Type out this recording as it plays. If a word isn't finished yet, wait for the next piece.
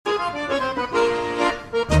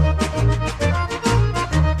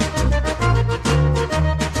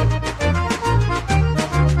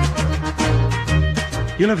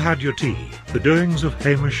You'll have had your tea. The doings of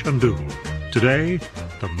Hamish and Dougal. Today,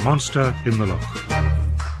 the monster in the Loch.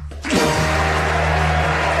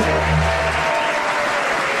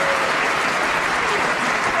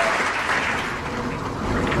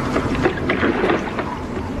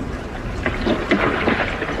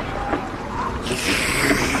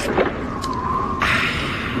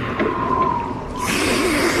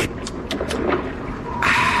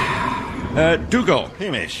 Dougal.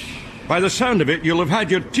 Hamish. By the sound of it, you'll have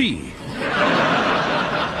had your tea.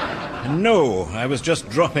 No, I was just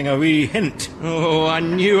dropping a wee hint. Oh, I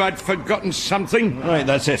knew I'd forgotten something. Right,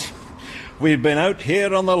 that's it. We've been out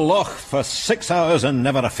here on the Loch for 6 hours and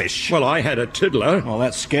never a fish. Well, I had a tiddler. Well,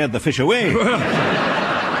 that scared the fish away.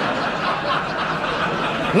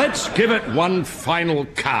 Let's give it one final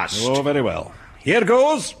cast. Oh, very well. Here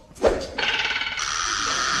goes.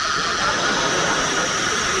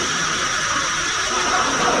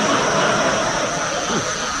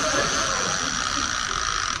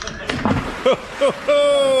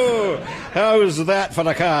 How's that for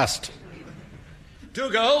a cast?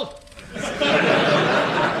 Dougal?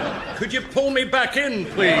 Could you pull me back in,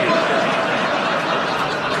 please?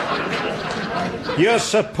 You're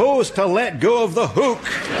supposed to let go of the hook.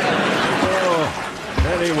 Oh,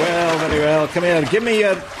 very well, very well. Come here, give me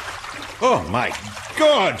your... Oh, my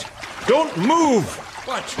God! Don't move!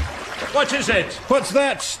 What? What is it? What's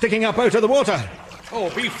that sticking up out of the water? Oh,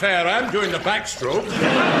 be fair, I'm doing the backstroke.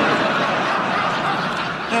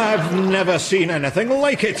 I've never seen anything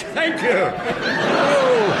like it. Thank you.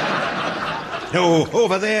 No,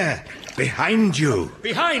 over there, behind you.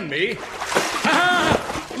 Behind me?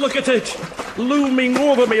 Ah! Look at it, looming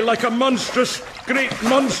over me like a monstrous, great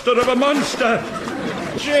monster of a monster.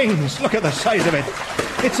 Jings, look at the size of it.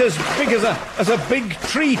 It's as big as a big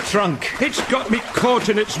tree trunk. It's got me caught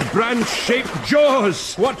in its branch-shaped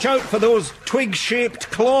jaws. Watch out for those twig-shaped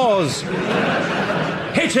claws.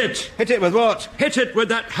 Hit it! Hit it with what? Hit it with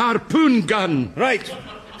that harpoon gun. Right.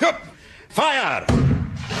 Hup. Fire!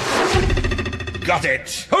 Got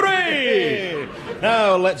it. Hooray!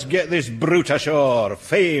 Now let's get this brute ashore.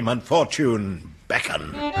 Fame and fortune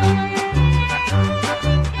beckon.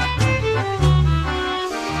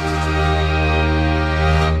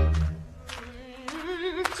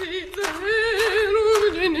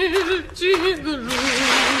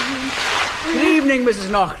 Good evening, Mrs.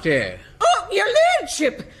 Nocte. Oh, your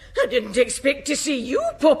lordship! I didn't expect to see you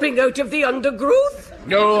popping out of the undergrowth.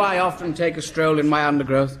 No, I often take a stroll in my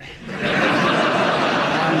undergrowth.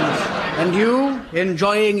 And you,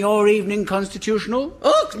 enjoying your evening constitutional?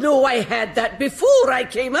 Oh, no, I had that before I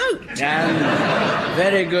came out. And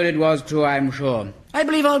very good it was too, I'm sure. I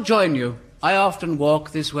believe I'll join you. I often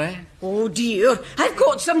walk this way. Oh, dear, I've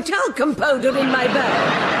got some talcum powder in my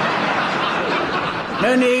bag.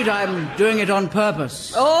 No need, I'm doing it on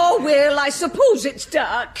purpose. Oh, well, I suppose it's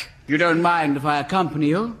dark. You don't mind if I accompany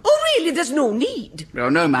you? Oh, really, there's no need. Oh,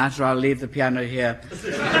 no matter, I'll leave the piano here.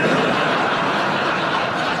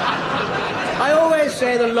 I always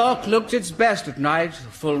say the Loch looks its best at night. The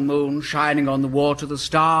full moon shining on the water, the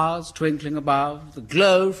stars twinkling above, the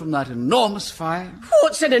glow from that enormous fire.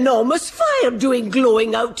 What's an enormous fire doing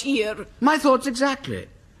glowing out here? My thoughts exactly.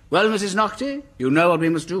 Well, Mrs. Nocte, you know what we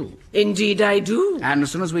must do. Indeed I do. And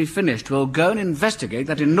as soon as we've finished, we'll go and investigate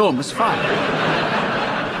that enormous fire.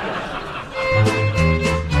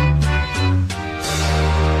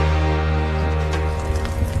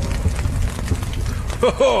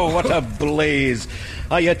 Oh, what a blaze.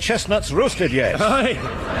 Are your chestnuts roasted yet? Aye.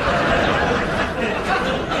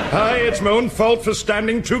 Aye, it's my own fault for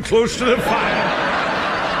standing too close to the fire.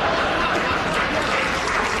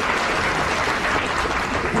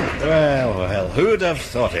 Well, who'd have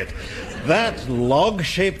thought it? That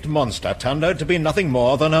log-shaped monster turned out to be nothing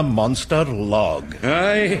more than a monster log.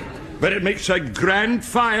 Aye, but it makes a grand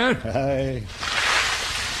fire. Aye.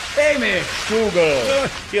 Hamish, Dougal.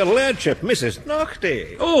 Your lordship, Mrs.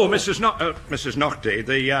 Nocte. Oh, Mrs. Nocte,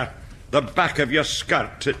 the back of your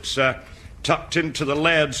skirt, it's tucked into the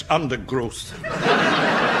laird's undergrowth.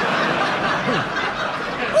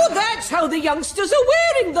 Oh, that's how the youngsters are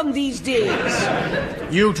wearing them these days.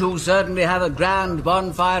 You two certainly have a grand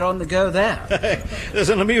bonfire on the go there. There's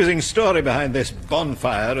an amusing story behind this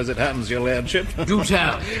bonfire, as it happens, your lordship. Do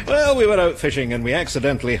tell. Well, we were out fishing and we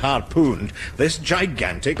accidentally harpooned this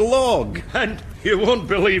gigantic log. And you won't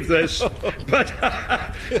believe this, but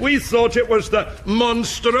we thought it was the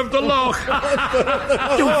monster of the Loch.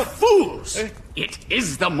 You fools! It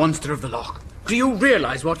is the monster of the Loch. Do you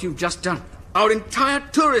realise what you've just done? Our entire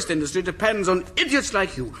tourist industry depends on idiots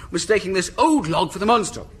like you mistaking this old log for the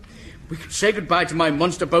monster. We can say goodbye to my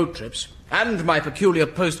monster boat trips and my peculiar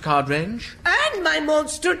postcard range. And And my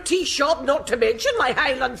monster tea shop, not to mention my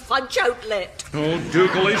Highland Fudge outlet. Oh,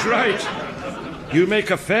 Dougal is right. You make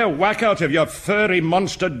a fair whack out of your furry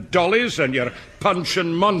monster dollies and your Punch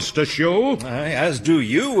and Monster show. Aye, as do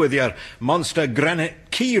you with your monster granite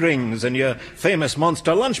key rings and your famous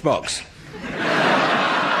monster lunchbox.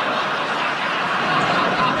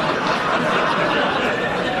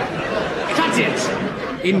 Cut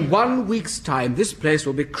it! In 1 week's time, this place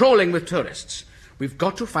will be crawling with tourists. We've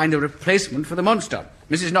got to find a replacement for the monster.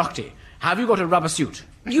 Mrs. Nocty, have you got a rubber suit?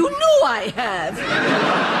 You know I have.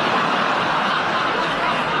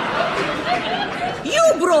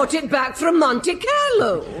 You brought it back from Monte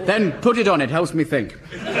Carlo. Then put it on, it helps me think.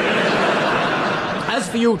 As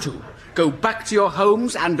for you two, go back to your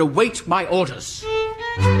homes and await my orders.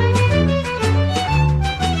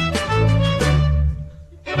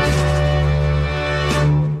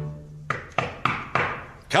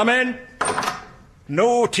 Come in.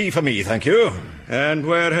 No tea for me, thank you. And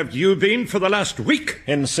where have you been for the last week?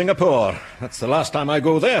 In Singapore. That's the last time I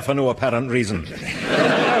go there for no apparent reason.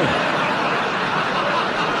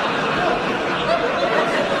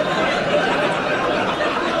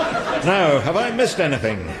 Now, have I missed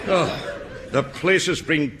anything? Oh, the place has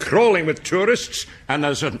been crawling with tourists, and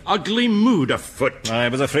there's an ugly mood afoot. I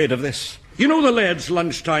was afraid of this. You know the laird's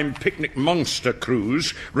lunchtime picnic monster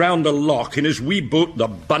cruise round the loch in his wee boat, the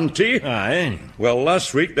Bunty? Aye. Well,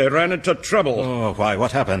 last week they ran into trouble. Oh, why?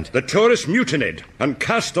 What happened? The tourists mutinied and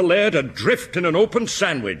cast the laird adrift in an open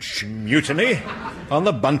sandwich. Mutiny? On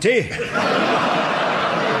the Bunty?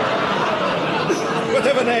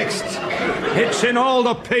 Whatever next? It's in all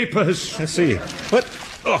the papers. Let's see.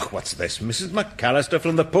 What's this? Mrs. McAllister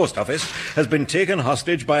from the post office has been taken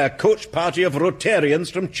hostage by a coach party of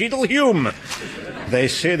Rotarians from Cheadle Hume. They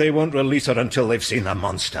say they won't release her until they've seen the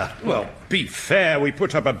monster. Well, be fair, we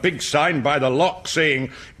put up a big sign by the loch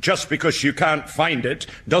saying, just because you can't find it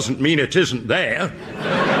doesn't mean it isn't there.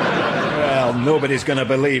 Well, nobody's going to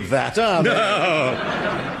believe that, are they? No.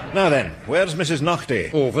 Now then, where's Mrs.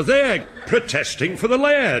 Nocty? Over there, protesting for the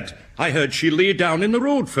laird. I heard she lay down in the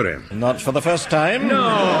road for him. Not for the first time? No.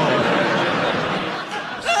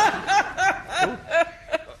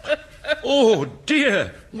 Oh,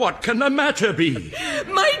 dear. What can the matter be?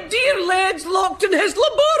 My dear lad's locked in his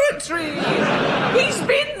laboratory. He's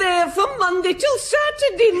been there from Monday till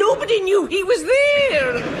Saturday. Nobody knew he was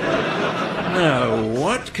there. Now,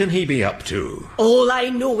 what can he be up to? All I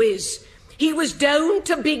know is he was down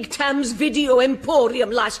to Big Tam's Video Emporium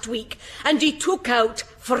last week and he took out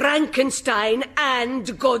Frankenstein and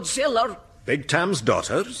Godzilla. Big Tam's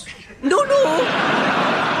daughters? No.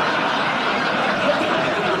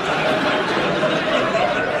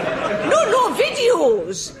 No,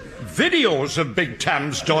 videos. Videos of Big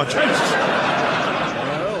Tam's daughters?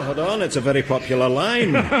 Well, hold on, it's a very popular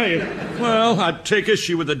line. Well, I'd take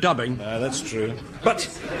issue with the dubbing. That's true. But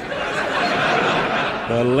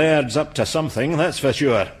the laird's up to something, that's for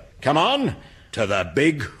sure. Come on, to the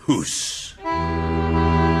big hoose.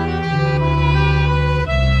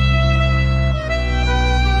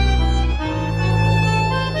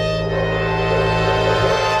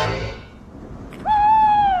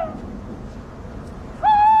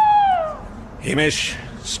 Hamish,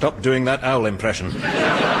 stop doing that owl impression.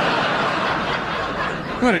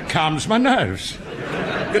 Well, it calms my nerves.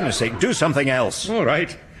 Goodness sake, do something else. All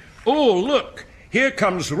right. Oh, look. Here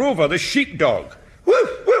comes Rover, the sheepdog.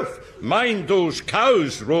 Woof, woof. Mind those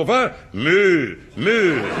cows, Rover. Moo,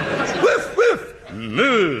 moo. Woof, woof.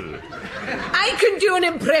 Moo. I can do an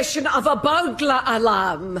impression of a burglar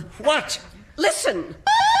alarm. What? Listen.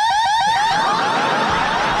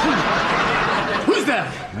 Who's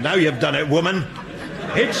there? Now you've done it, woman.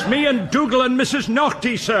 It's me and Dougal and Mrs.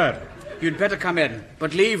 Nocty, sir. You'd better come in,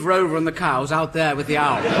 but leave Rover and the cows out there with the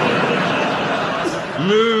owl.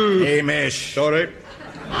 Moo. Hamish. Sorry.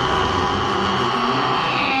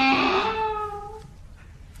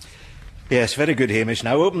 Yes, very good, Hamish.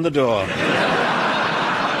 Now open the door.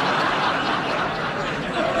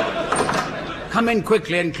 Come in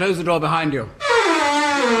quickly and close the door behind you.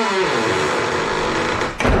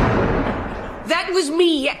 That was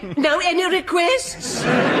me. Now, any requests?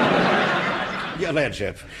 Your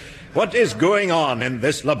lordship, what is going on in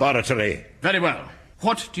this laboratory? Very well.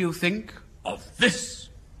 What do you think of this?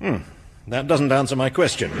 That doesn't answer my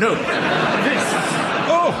question. No, this.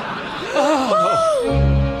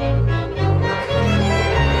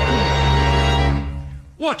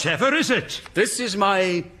 Whatever is it? This is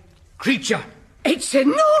my creature. It's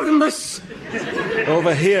enormous.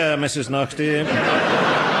 Over here, Mrs. Nocty.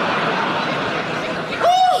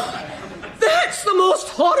 That's the most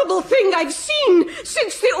horrible thing I've seen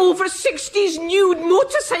since the over-60s nude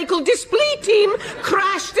motorcycle display team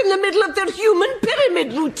crashed in the middle of their human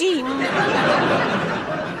pyramid routine.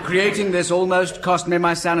 Creating this almost cost me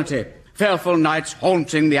my sanity. Fearful nights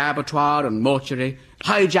haunting the abattoir and mortuary,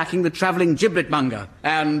 hijacking the travelling giblet-monger,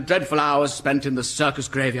 and dreadful hours spent in the circus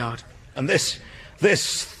graveyard. And this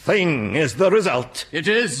thing is the result. It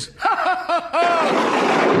is.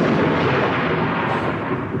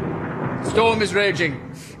 Storm is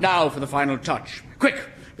raging. Now for the final touch. Quick,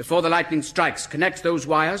 before the lightning strikes, connect those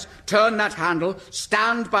wires, turn that handle,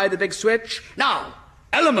 stand by the big switch. Now,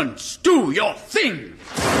 elements, do your thing!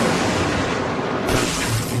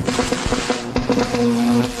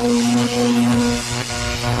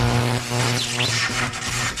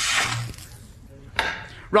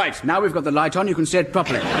 Right, now we've got the light on, you can see it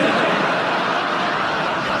properly.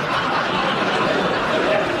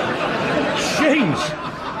 James!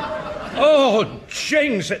 Oh,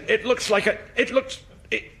 James, it looks like a... It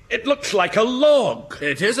looks like a log.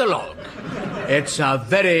 It is a log. It's a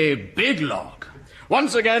very big log.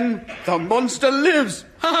 Once again, the monster lives.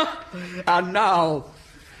 And now...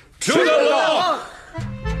 To the Loch!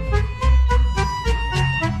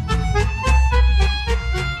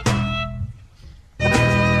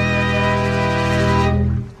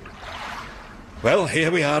 Well,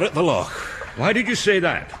 here we are at the Loch. Why did you say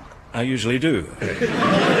that? I usually do.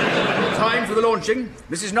 Time for the launching.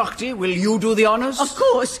 Mrs. Nocty, will you do the honours? Of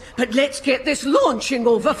course, but let's get this launching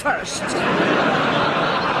over first.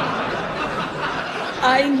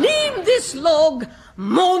 I name this log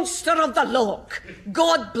Monster of the Loch.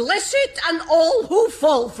 God bless it and all who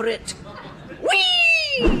fall for it.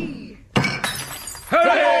 Whee!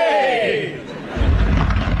 Hooray!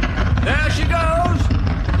 There she goes.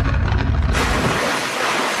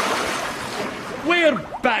 We're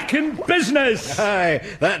back in business. Aye,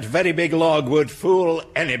 that very big log would fool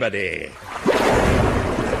anybody.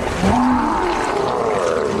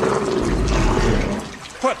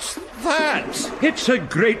 What's that? It's a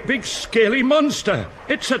great big scaly monster.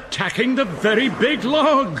 It's attacking the very big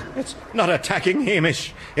log. It's not attacking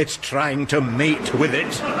Hamish. It's trying to mate with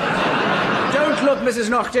it. Don't look, Mrs.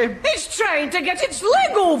 Nocty. It's trying to get its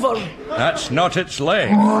leg over. That's not its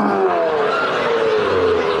leg.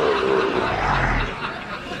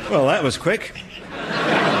 Well, that was quick.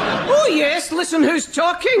 Oh, yes, listen who's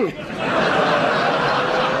talking.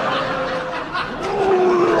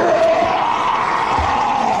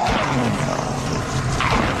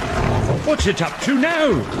 What's it up to now?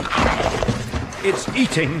 It's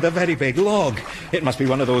eating the very big log. It must be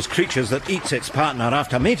one of those creatures that eats its partner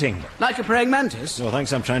after mating. Like a praying mantis? Well,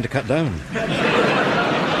 thanks, I'm trying to cut down.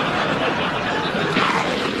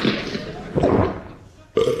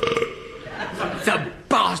 The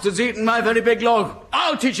bastard's eaten my very big log.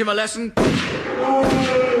 I'll teach him a lesson.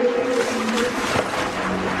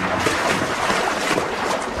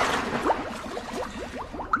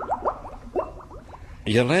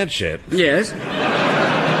 Your lordship. Yes?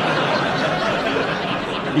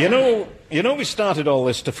 You know, we started all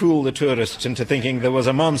this to fool the tourists into thinking there was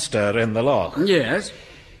a monster in the Loch. Yes.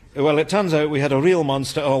 Well, it turns out we had a real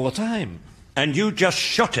monster all the time. And you just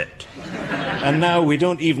shot it. And now we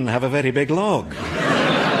don't even have a very big log.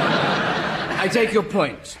 I take your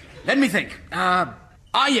point. Let me think.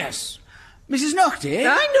 Yes. Mrs. Nocty?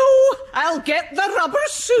 I know. I'll get the rubber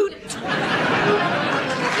suit.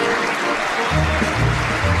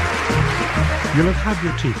 You'll have had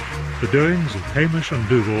your tea. The Doings of Hamish and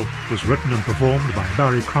Dougal was written and performed by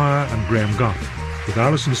Barry Cryer and Graham Garth, with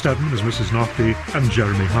Alison Steadman as Mrs. Nocty and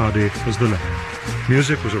Jeremy Hardy as the Loch.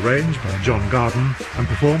 Music was arranged by John Garden and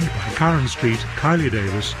performed by Karen Street, Kylie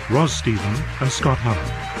Davis, Ros Stephen and Scott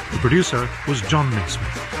Howard. The producer was John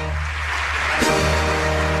Naismith.